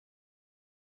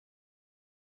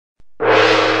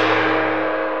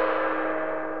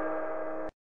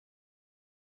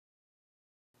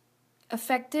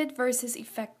Affected versus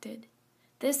effected.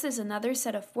 This is another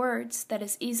set of words that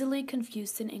is easily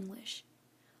confused in English.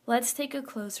 Let's take a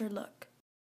closer look.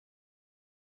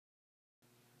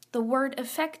 The word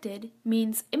affected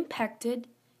means impacted,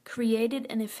 created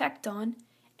an effect on,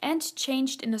 and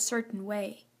changed in a certain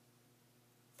way.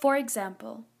 For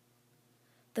example,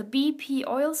 the BP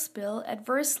oil spill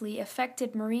adversely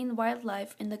affected marine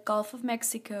wildlife in the Gulf of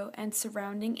Mexico and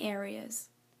surrounding areas.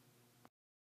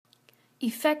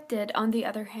 Effected, on the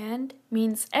other hand,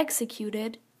 means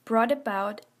executed, brought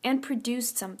about, and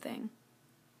produced something.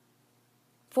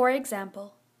 For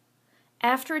example,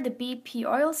 after the BP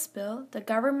oil spill, the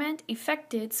government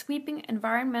effected sweeping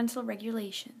environmental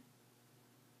regulation.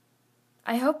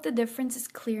 I hope the difference is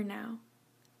clear now.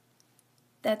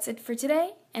 That's it for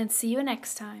today, and see you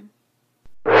next time.